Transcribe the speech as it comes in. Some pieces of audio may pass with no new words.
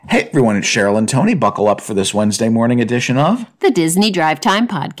Hey everyone, it's Cheryl and Tony. Buckle up for this Wednesday morning edition of the Disney Drive Time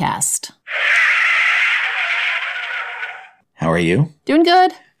Podcast. How are you? Doing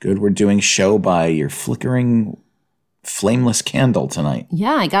good. Good. We're doing show by your flickering flameless candle tonight.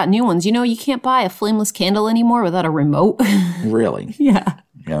 Yeah, I got new ones. You know, you can't buy a flameless candle anymore without a remote. Really? Yeah.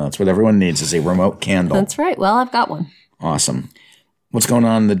 Yeah, that's what everyone needs is a remote candle. That's right. Well, I've got one. Awesome. What's going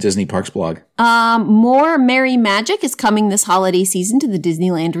on in the Disney Parks blog? More Merry Magic is coming this holiday season to the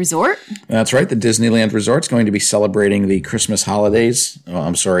Disneyland Resort. That's right. The Disneyland Resort's going to be celebrating the Christmas holidays.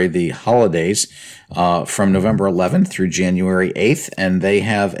 The holidays from November 11th through January 8th. And they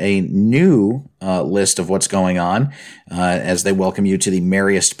have a new list of what's going on as they welcome you to the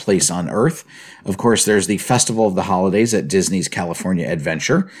merriest place on earth. Of course, there's the Festival of the Holidays at Disney's California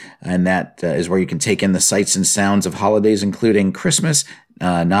Adventure, and that is where you can take in the sights and sounds of holidays, including Christmas,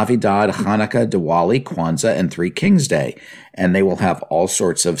 Navidad, Hanukkah, Diwali, Kwanzaa, and Three Kings Day. And they will have all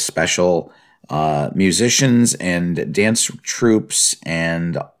sorts of special musicians and dance troupes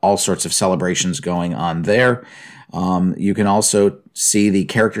and all sorts of celebrations going on there. You can also see the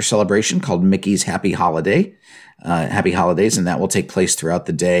character celebration called Mickey's Happy Holidays, and that will take place throughout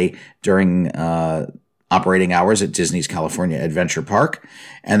the day during operating hours at Disney's California Adventure Park.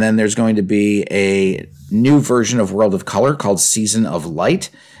 And then there's going to be a new version of World of Color called Season of Light.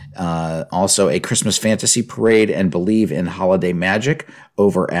 Also a Christmas fantasy parade and Believe in Holiday Magic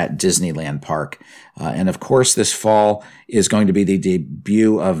over at Disneyland Park. And of course, this fall is going to be the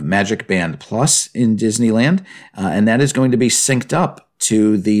debut of Magic Band Plus in Disneyland. And that is going to be synced up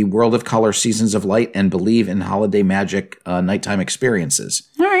to the World of Color Seasons of Light and Believe in Holiday Magic nighttime experiences.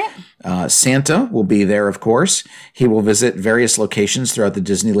 All right. Santa will be there, of course. He will visit various locations throughout the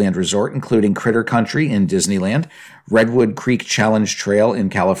Disneyland Resort, including Critter Country in Disneyland, Redwood Creek Challenge Trail in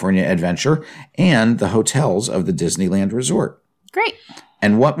California Adventure, and the hotels of the Disneyland Resort. Great.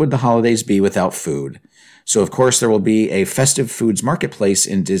 And what would the holidays be without food? So, of course, there will be a festive foods marketplace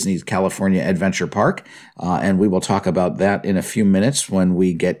in Disney's California Adventure Park, and we will talk about that in a few minutes when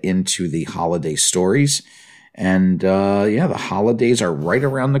we get into the holiday stories. And, the holidays are right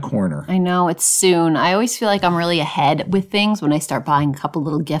around the corner. I know, it's soon. I always feel like I'm really ahead with things when I start buying a couple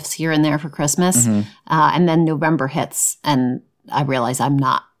little gifts here and there for Christmas, and then November hits, and I realize I'm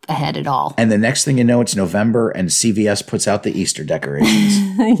not ahead at all. And the next thing you know, it's November, and CVS puts out the Easter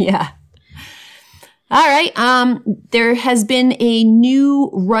decorations. Yeah. All right. There has been a new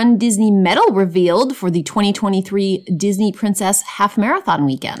Run Disney medal revealed for the 2023 Disney Princess Half Marathon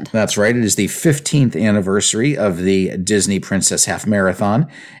weekend. That's right. It is the 15th anniversary of the Disney Princess Half Marathon,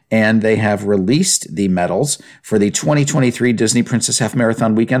 and they have released the medals for the 2023 Disney Princess Half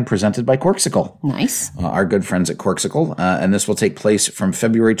Marathon weekend presented by Corkcicle. Nice. Our good friends at Corkcicle. And this will take place from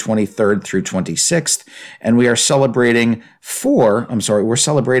February 23rd through 26th. And we are celebrating we're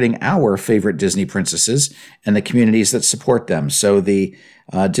celebrating our favorite Disney princesses and the communities that support them. So the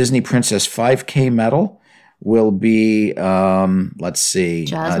Disney Princess 5K medal will be,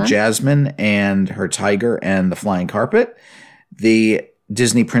 Jasmine and her tiger and the flying carpet. The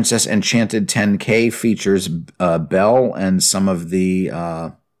Disney Princess Enchanted 10K features Belle and some of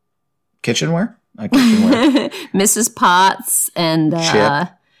the kitchenware. Mrs. Potts and Chip.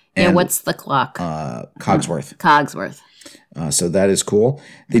 And what's the clock? Cogsworth. So that is cool.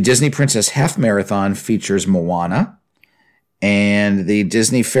 The Disney Princess Half Marathon features Moana. And the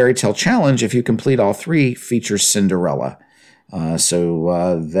Disney Fairy Tale Challenge, if you complete all three, features Cinderella.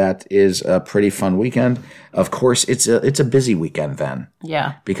 So that is a pretty fun weekend. Of course, it's a busy weekend then.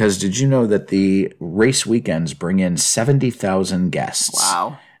 Yeah. Because did you know that the race weekends bring in 70,000 guests?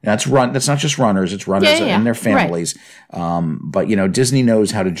 Wow. That's not just runners, it's runners and their families. Right. But, Disney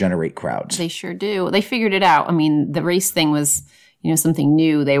knows how to generate crowds. They sure do. They figured it out. I mean, the race thing was, something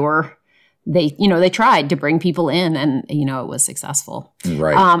new. They tried to bring people in and, it was successful.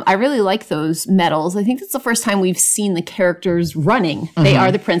 Right. I really like those medals. I think that's the first time we've seen the characters running. Mm-hmm. They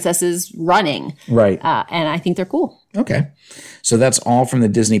are the princesses running. Right. And I think they're cool. Okay. So that's all from the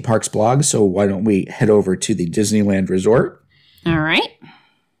Disney Parks blog. So why don't we head over to the Disneyland Resort? All right.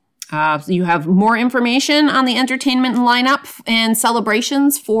 You have more information on the entertainment lineup and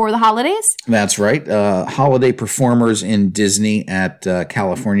celebrations for the holidays? That's right. Holiday performers in Disney at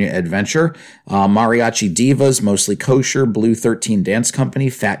California Adventure. Mariachi Divas, Mostly Kosher, Blue 13 Dance Company,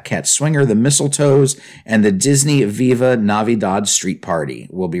 Fat Cat Swinger, The Mistletoes, and the Disney Viva Navidad Street Party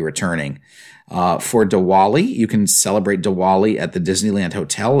will be returning. For Diwali, you can celebrate Diwali at the Disneyland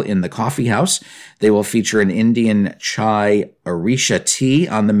Hotel in the Coffee House. They will feature an Indian chai Orisha tea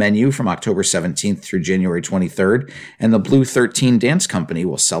on the menu from October 17th through January 23rd. And the Blue 13 Dance Company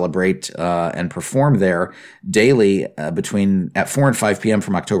will celebrate and perform there daily at 4 and 5 p.m.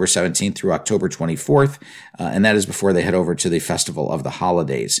 from October 17th through October 24th. And that is before they head over to the Festival of the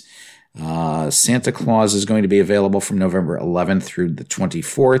Holidays. Santa Claus is going to be available from November 11th through the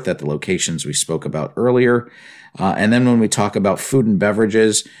 24th at the locations we spoke about earlier. And then when we talk about food and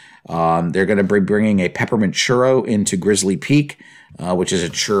beverages, they're going to be bringing a peppermint churro into Grizzly Peak, which is a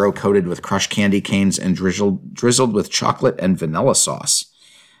churro coated with crushed candy canes and drizzled with chocolate and vanilla sauce.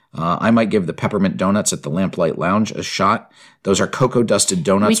 I might give the peppermint donuts at the Lamplight Lounge a shot. Those are cocoa-dusted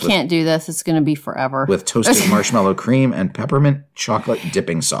donuts. We can't do this. It's going to be forever. With toasted marshmallow cream and peppermint chocolate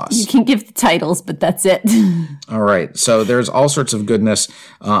dipping sauce. You can give the titles, but that's it. All right. So there's all sorts of goodness.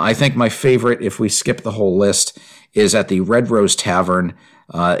 I think my favorite, if we skip the whole list, is at the Red Rose Tavern.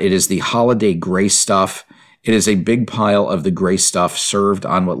 It is the holiday gray stuff. It is a big pile of the gray stuff served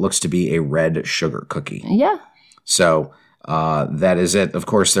on what looks to be a red sugar cookie. Yeah. So that is it. Of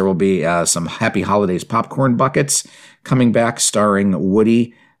course, there will be some Happy Holidays popcorn buckets coming back, starring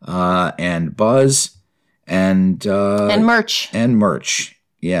Woody and Buzz and merch. And merch.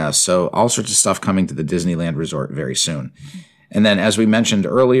 Yeah, so all sorts of stuff coming to the Disneyland Resort very soon. And then, as we mentioned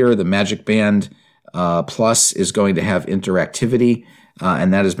earlier, the Magic Band Plus is going to have interactivity.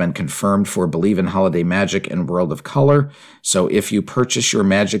 And that has been confirmed for Believe in Holiday Magic and World of Color. So if you purchase your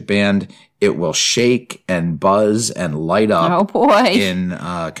Magic Band, it will shake and buzz and light up in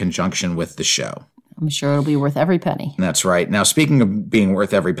conjunction with the show. I'm sure it'll be worth every penny. That's right. Now, speaking of being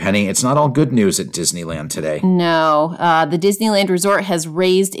worth every penny, it's not all good news at Disneyland today. No. The Disneyland Resort has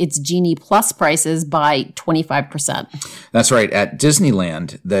raised its Genie Plus prices by 25%. That's right. At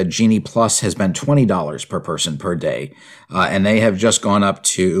Disneyland, the Genie Plus has been $20 per person per day, and they have just gone up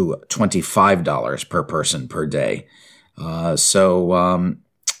to $25 per person per day.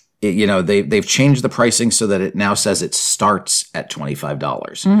 They've changed the pricing so that it now says it starts at $25.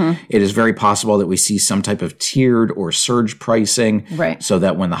 Mm-hmm. It is very possible that we see some type of tiered or surge pricing, right, so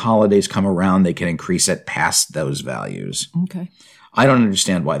that when the holidays come around, they can increase it past those values. Okay. I don't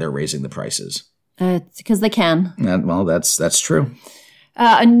understand why they're raising the prices. It's because they can. Well, that's true.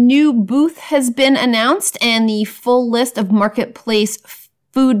 A new booth has been announced, and the full list of Marketplace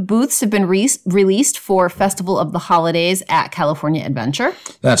food booths have been released for Festival of the Holidays at California Adventure.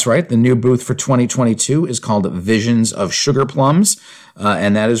 That's right. The new booth for 2022 is called Visions of Sugar Plums,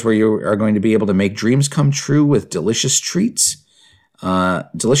 and that is where you are going to be able to make dreams come true with delicious treats,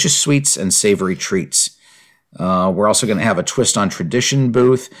 delicious sweets and savory treats. We're also going to have a Twist on Tradition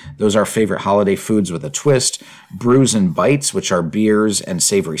booth. Those are favorite holiday foods with a twist. Brews and Bites, which are beers and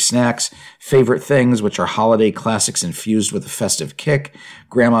savory snacks. Favorite Things, which are holiday classics infused with a festive kick.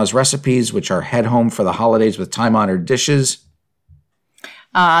 Grandma's Recipes, which are head home for the holidays with time-honored dishes.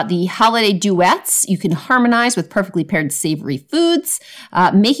 The holiday duets, you can harmonize with perfectly paired savory foods.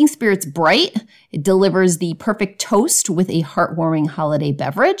 Making Spirits Bright, it delivers the perfect toast with a heartwarming holiday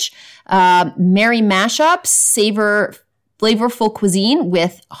beverage. Merry Mashups, flavorful cuisine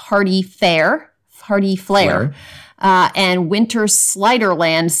with hearty flair. And Winter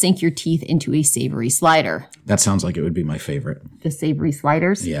Sliderland, sink your teeth into a savory slider. That sounds like it would be my favorite. The savory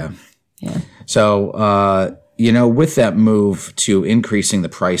sliders? Yeah. So, with that move to increasing the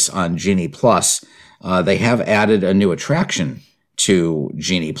price on Genie Plus, they have added a new attraction to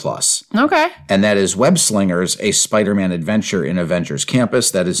Genie Plus. Okay. And that is Web Slingers, a Spider-Man adventure in Avengers Campus.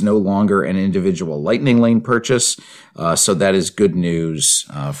 That is no longer an individual Lightning Lane purchase. So that is good news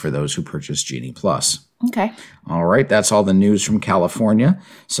for those who purchase Genie Plus. Okay. All right. That's all the news from California.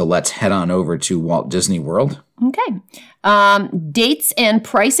 So let's head on over to Walt Disney World. Okay. Dates and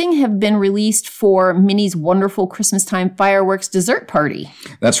pricing have been released for Minnie's Wonderful Christmas Time Fireworks Dessert Party.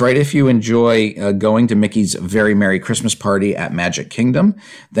 That's right. If you enjoy going to Mickey's Very Merry Christmas Party at Magic Kingdom,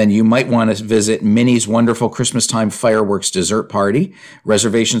 then you might want to visit Minnie's Wonderful Christmas Time Fireworks Dessert Party.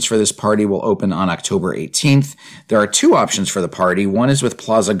 Reservations for this party will open on October 18th. There are two options for the party. One is with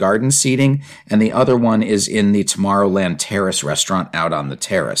Plaza Garden seating, and the other one is in the Tomorrowland Terrace restaurant out on the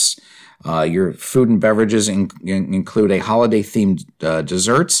terrace. Your food and beverages include a holiday-themed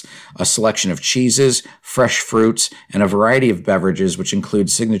desserts, a selection of cheeses, fresh fruits, and a variety of beverages, which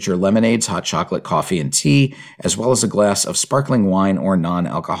include signature lemonades, hot chocolate, coffee, and tea, as well as a glass of sparkling wine or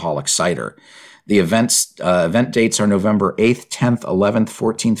non-alcoholic cider. The event dates are November 8th, 10th, 11th,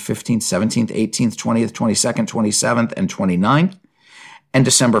 14th, 15th, 17th, 18th, 20th, 22nd, 27th, and 29th. and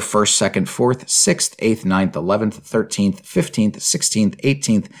December 1st, 2nd, 4th, 6th, 8th, 9th, 11th, 13th, 15th, 16th,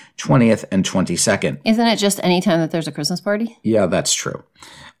 18th, 20th, and 22nd. Isn't it just any time that there's a Christmas party? Yeah, that's true.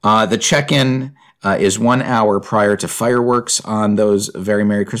 The check-in is 1 hour prior to fireworks on those very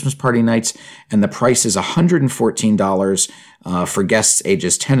Merry Christmas party nights, and the price is $114 for guests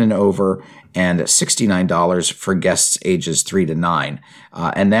ages 10 and over, and $69 for guests ages 3 to 9.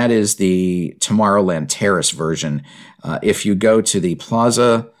 And that is the Tomorrowland Terrace version. If you go to the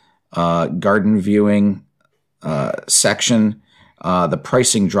Plaza garden viewing section, the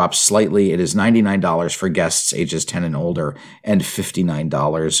pricing drops slightly. It is $99 for guests ages 10 and older, and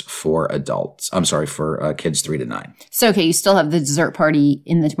 $59 for adults. I'm sorry, for kids 3 to 9. So, okay, you still have the dessert party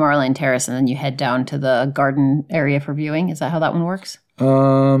in the Tomorrowland Terrace, and then you head down to the garden area for viewing. Is that how that one works?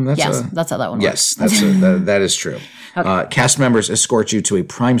 That's how that one works. Yes, that is true. Okay. Cast members escort you to a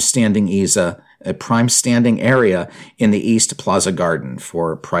prime standing area in the East Plaza Garden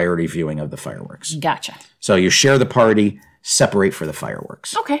for priority viewing of the fireworks. Gotcha. So you share the party, separate for the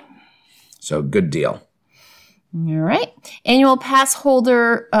fireworks. Okay. So good deal. All right. Annual pass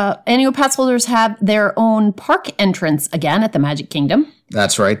holders have their own park entrance again at the Magic Kingdom.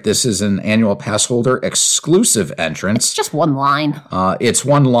 That's right. This is an annual pass holder exclusive entrance. It's just one line. It's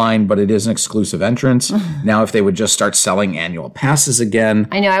one line, but it is an exclusive entrance. Now, if they would just start selling annual passes again,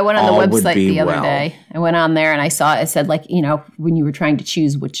 I know. I went on the website the other day. I went on there and I saw it said, like, you know, when you were trying to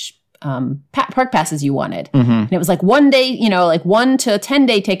choose which park passes you wanted. And it was like 1 day, you know, like 1 to 10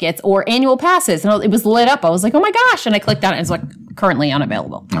 day tickets or annual passes. And it was lit up. I was like, oh my gosh. And I clicked on it. It's like currently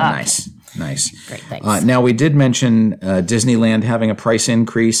unavailable. Oh, nice. Great, thanks. Now, we did mention Disneyland having a price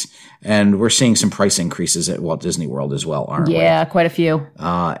increase, and we're seeing some price increases at Walt Disney World as well, aren't we? Yeah, quite a few.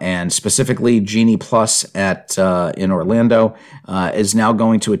 And specifically, Genie Plus in Orlando is now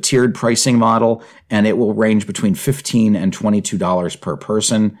going to a tiered pricing model, and it will range between $15 and $22 per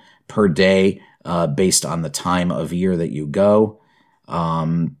person per day based on the time of year that you go.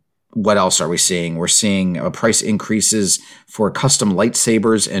 What else are we seeing? We're seeing price increases for custom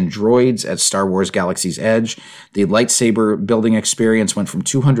lightsabers and droids at Star Wars Galaxy's Edge. The lightsaber building experience went from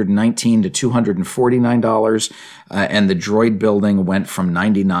 $219 to $249, and the droid building went from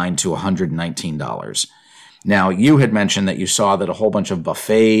 $99 to $119. Now, you had mentioned that you saw that a whole bunch of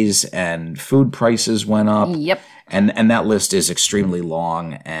buffets and food prices went up. Yep. And that list is extremely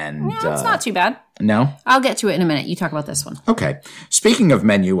long. And no, it's not too bad. No? I'll get to it in a minute. You talk about this one. Okay. Speaking of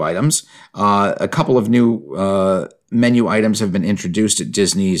menu items, a couple of new menu items have been introduced at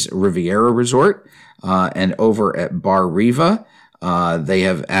Disney's Riviera Resort and over at Bar Riva. They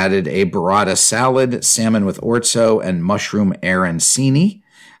have added a burrata salad, salmon with orzo, and mushroom arancini.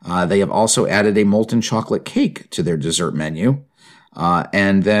 They have also added a molten chocolate cake to their dessert menu.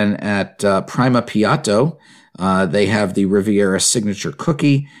 And then at Prima Piatto, they have the Riviera signature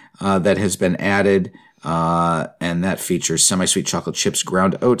cookie that has been added, and that features semi-sweet chocolate chips,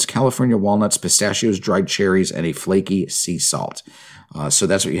 ground oats, California walnuts, pistachios, dried cherries, and a flaky sea salt. So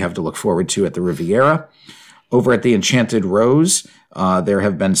that's what you have to look forward to at the Riviera. Over at the Enchanted Rose, there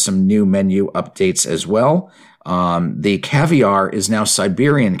have been some new menu updates as well. The caviar is now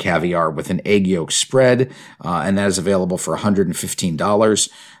Siberian caviar with an egg yolk spread, and that is available for $115.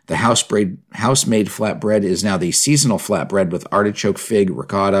 The house-made flatbread is now the seasonal flatbread with artichoke, fig,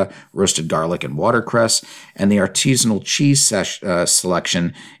 ricotta, roasted garlic, and watercress. And the artisanal cheese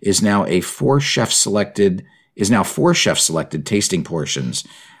selection is now four chef-selected tasting portions.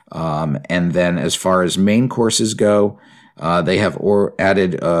 And then as far as main courses go, they have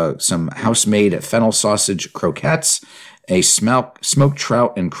added some house-made fennel sausage croquettes, a smoked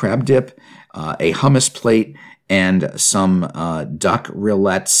trout and crab dip, a hummus plate, and some duck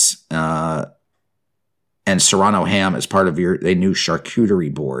rillettes and Serrano ham as part of a new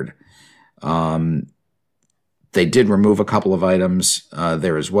charcuterie board. They did remove a couple of items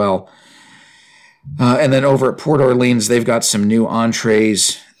there as well. And then over at Port Orleans, they've got some new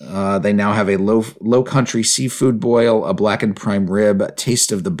entrees. They now have a low country seafood boil, a blackened prime rib, a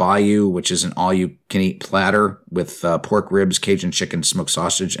taste of the bayou, which is an all-you-can-eat platter with pork ribs, Cajun chicken, smoked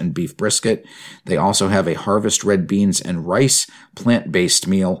sausage, and beef brisket. They also have a harvest red beans and rice plant-based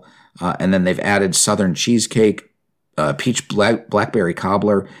meal. And then they've added southern cheesecake, peach blackberry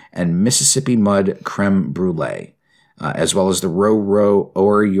cobbler, and Mississippi mud creme brulee, as well as the row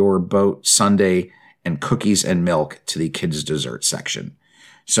or your boat sundae and cookies and milk to the kids' dessert section.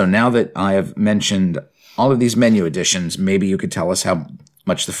 So now that I have mentioned all of these menu additions, maybe you could tell us how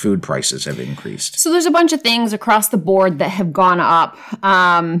much the food prices have increased. So there's a bunch of things across the board that have gone up.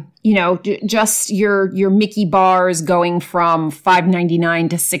 Just your Mickey bars going from $5.99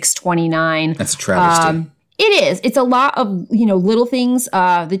 to $6.29. That's a travesty. It is. It's a lot of, little things.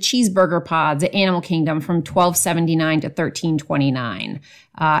 The cheeseburger pods at Animal Kingdom from $12.79 to $13.29.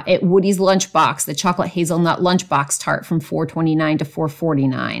 At Woody's Lunchbox, the chocolate hazelnut lunchbox tart from $4.29 to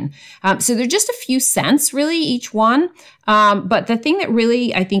 $4.49. So they're just a few cents really each one. But the thing that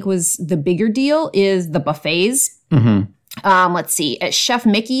really I think was the bigger deal is the buffets. Let's see. At Chef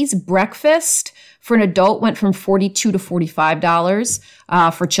Mickey's, breakfast for an adult went from $42 to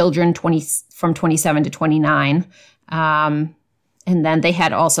 $45. For children, from $27 to $29. And then they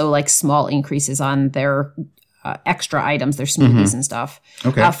had also like small increases on their extra items, their smoothies and stuff.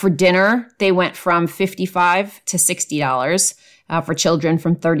 Okay. For dinner, they went from $55 to $60. For children,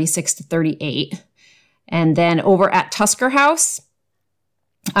 from $36 to $38. And then over at Tusker House,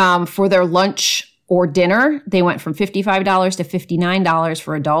 for their lunch or dinner, they went from $55 to $59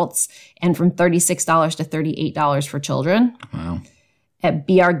 for adults and from $36 to $38 for children. Wow. At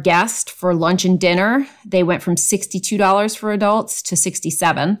Be Our Guest for lunch and dinner, they went from $62 for adults to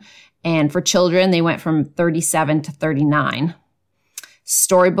 $67. And for children, they went from $37 to $39.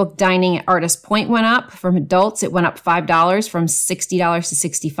 Storybook Dining at Artist Point went up. From adults, it went up $5 from $60 to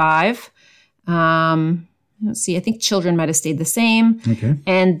 $65. Let's see, I think children might have stayed the same. Okay.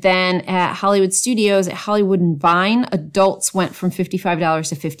 And then at Hollywood Studios, at Hollywood and Vine, adults went from $55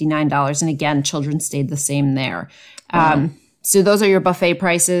 to $59. And again, children stayed the same there. Wow. So those are your buffet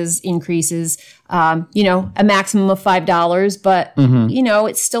prices increases, a maximum of $5, but,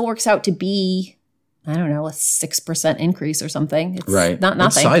 it still works out to be, I don't know, a 6% increase or something. It's not nothing.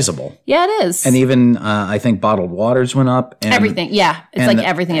 It's sizable. Yeah, it is. And even, I think bottled waters went up. And, everything. Yeah. It's like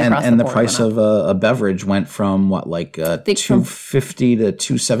everything across the board. And the price of a beverage went from $2.50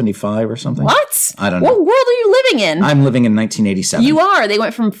 to $2.75 or something? What? I don't know. What world are you living in? I'm living in 1987. You are. They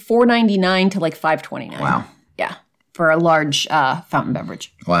went from $4.99 to like $5.29. Wow. Yeah. For a large fountain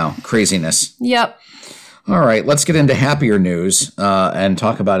beverage. Wow. Craziness. Yep. All right. Let's get into happier news and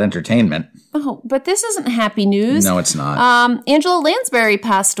talk about entertainment. Oh, but this isn't happy news. No, it's not. Angela Lansbury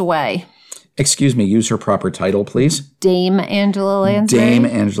passed away. Excuse me. Use her proper title, please. Dame Angela Lansbury. Dame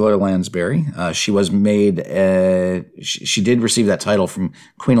Angela Lansbury. She was made, she did receive that title from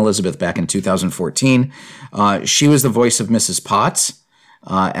Queen Elizabeth back in 2014. She was the voice of Mrs. Potts.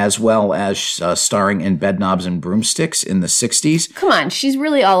 As well as starring in Bedknobs and Broomsticks in the 60s. Come on, she's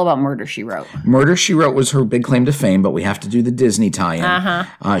really all about Murder, She Wrote. Murder, She Wrote was her big claim to fame, but we have to do the Disney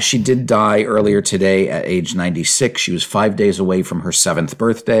tie-in. She did die earlier today at age 96. She was 5 days away from her 7th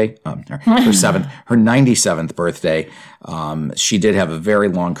birthday, her 97th birthday. She did have a very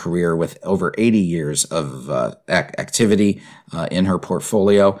long career with over 80 years of activity in her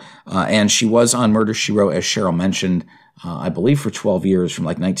portfolio. And she was on Murder, She Wrote, as Cheryl mentioned, I believe for 12 years, from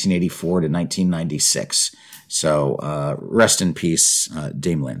like 1984 to 1996. So rest in peace,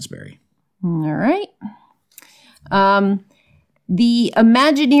 Dame Lansbury. All right. The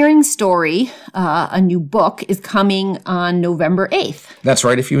Imagineering Story, a new book, is coming on November 8th. That's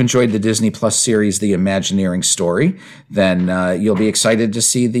right. If you enjoyed the Disney Plus series, The Imagineering Story, then you'll be excited to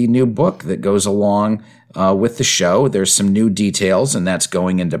see the new book that goes along with the show. There's some new details, and that's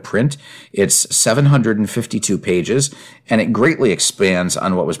going into print. It's 752 pages, and it greatly expands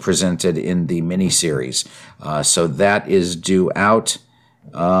on what was presented in the miniseries. So that is due out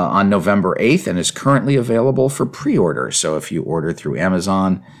on November 8th and is currently available for pre-order. So if you order through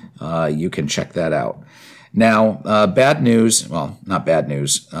Amazon, you can check that out. Now, bad news, well, not bad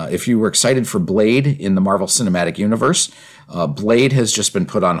news. If you were excited for Blade in the Marvel Cinematic Universe, Blade has just been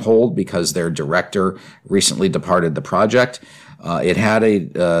put on hold because their director recently departed the project. It had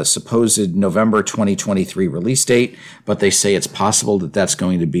a supposed November 2023 release date, but they say it's possible that that's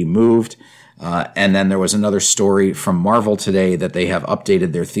going to be moved. And then there was another story from Marvel today that they have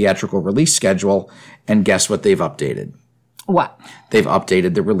updated their theatrical release schedule, and guess what they've updated? What? They've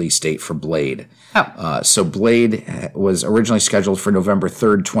updated the release date for Blade. So Blade was originally scheduled for November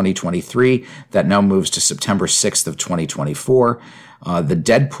 3rd, 2023. That now moves to September 6th of 2024. The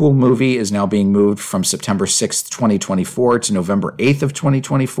Deadpool movie is now being moved from September 6th, 2024 to November 8th of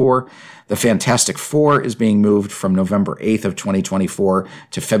 2024. The Fantastic Four is being moved from November 8th of 2024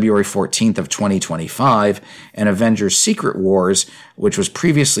 to February 14th of 2025. And Avengers Secret Wars, which was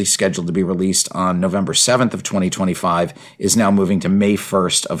previously scheduled to be released on November 7th of 2025, is now moving to May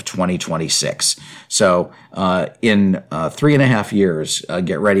 1st of 2026. So in 3.5 years,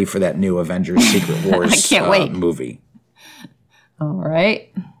 get ready for that new Avengers Secret Wars I can't wait. Movie. All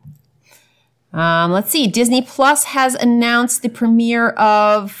right. Let's see. Disney Plus has announced the premiere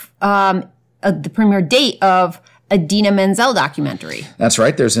of the premiere date of Idina Menzel documentary. That's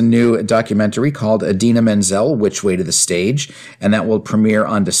right. There's a new documentary called Idina Menzel, Which Way to the Stage, and that will premiere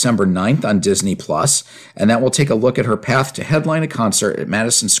on December 9th on Disney+. And that will take a look at her path to headline a concert at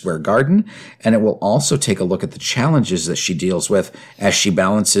Madison Square Garden, and it will also take a look at the challenges that she deals with as she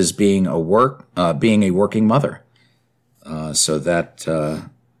balances being a working mother. So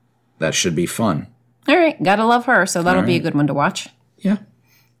that should be fun. All right. Gotta love her. So that'll be a good one to watch. Yeah.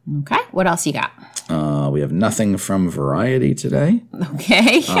 Okay. What else you got? We have nothing from Variety today.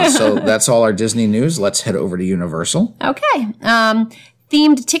 Okay. So that's all our Disney news. Let's head over to Universal. Okay.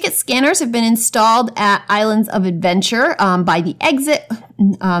 Themed ticket scanners have been installed at Islands of Adventure by the exit,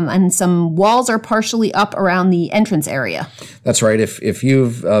 and some walls are partially up around the entrance area. That's right. If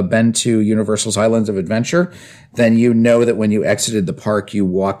you've been to Universal's Islands of Adventure, then you know that when you exited the park, you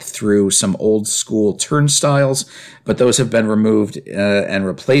walked through some old school turnstiles, but those have been removed and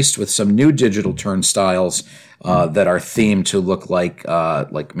replaced with some new digital turnstiles that are themed to look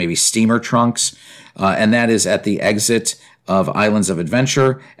like maybe steamer trunks, and that is at the exit of Islands of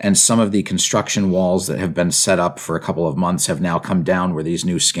Adventure, and some of the construction walls that have been set up for a couple of months have now come down where these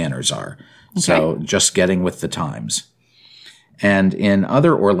new scanners are. Okay. So just getting with the times. And in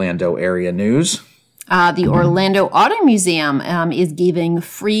other Orlando area news, the Orlando Auto Museum is giving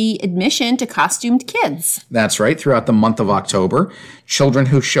free admission to costumed kids. That's right. Throughout the month of October, children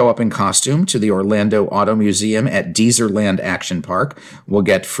who show up in costume to the Orlando Auto Museum at Deezerland Action Park will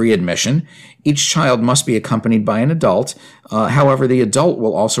get free admission. Each child must be accompanied by an adult. However, the adult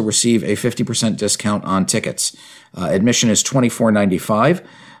will also receive a 50% discount on tickets. Admission is $24.95.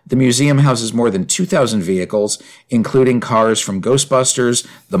 The museum houses more than 2,000 vehicles, including cars from Ghostbusters,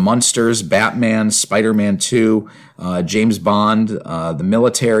 The Munsters, Batman, Spider-Man 2, James Bond, the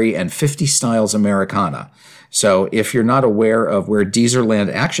military, and 50 Styles Americana. So if you're not aware of where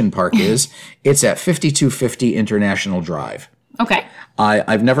Deezerland Action Park is, it's at 5250 International Drive. Okay.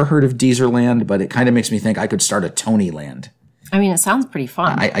 I've never heard of Deezerland, but it kind of makes me think I could start a Tonyland. I mean, it sounds pretty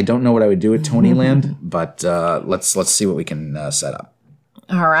fun. I don't know what I would do at Tonyland, but let's see what we can set up.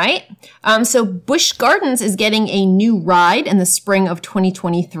 All right. So Busch Gardens is getting a new ride in the spring of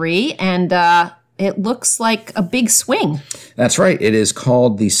 2023, and it looks like a big swing. That's right. It is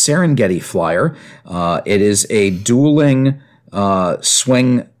called the Serengeti Flyer. It is a dueling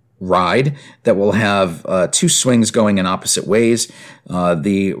swing ride that will have two swings going in opposite ways.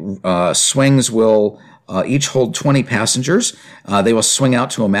 The swings will each hold 20 passengers. They will swing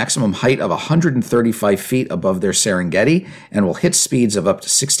out to a maximum height of 135 feet above their Serengeti and will hit speeds of up to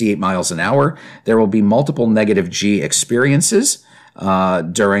 68 miles an hour. There will be multiple negative G experiences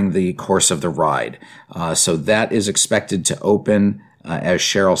during the course of the ride. So that is expected to open, as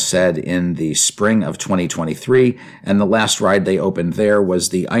Cheryl said, in the spring of 2023. And the last ride they opened there was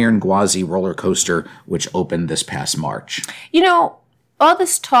the Iron Gwazi roller coaster, which opened this past March. You know, all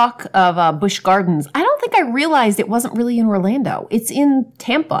this talk of Busch Gardens, I don't think I realized it wasn't really in Orlando. It's in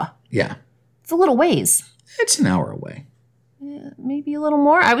Tampa. Yeah. It's a little ways. It's an hour away. Yeah, maybe a little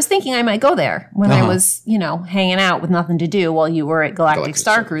more. I was thinking I might go there when I was, hanging out with nothing to do while you were at Galactic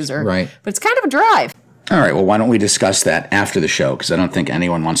Star Cruiser. Right. But it's kind of a drive. All right, well, why don't we discuss that after the show? Because I don't think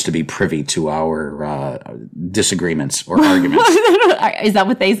anyone wants to be privy to our disagreements or arguments. Is that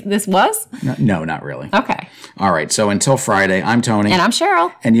what this was? No, not really. Okay. All right, so until Friday, I'm Tony. And I'm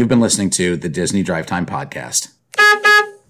Cheryl. And you've been listening to the Disney Drive Time Podcast.